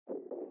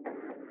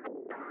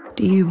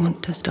Do you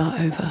want to start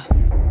over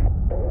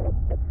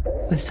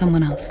with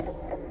someone else?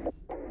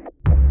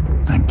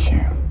 Thank you.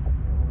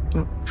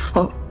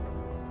 What?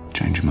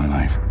 Changing my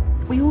life.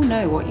 We all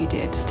know what you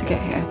did to get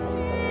here.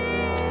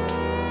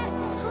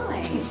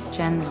 Hi.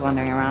 Jen's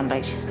wandering around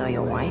like she's still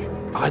your wife.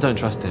 I don't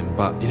trust him,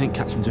 but you didn't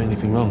catch him doing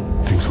anything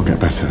wrong. Things will get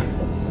better.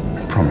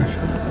 I promise.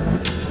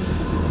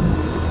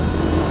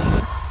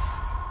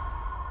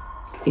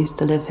 I used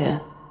to live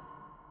here.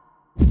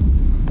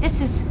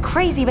 This is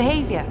crazy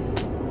behavior.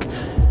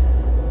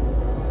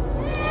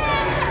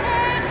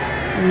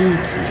 You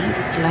need to leave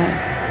us alone.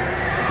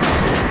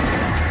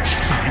 She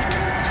lied.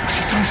 That's what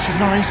she does. She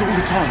lies all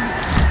the time.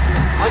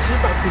 I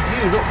came back for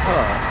you, not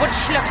her. What does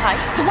she look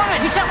like? The woman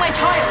who took my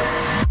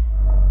child!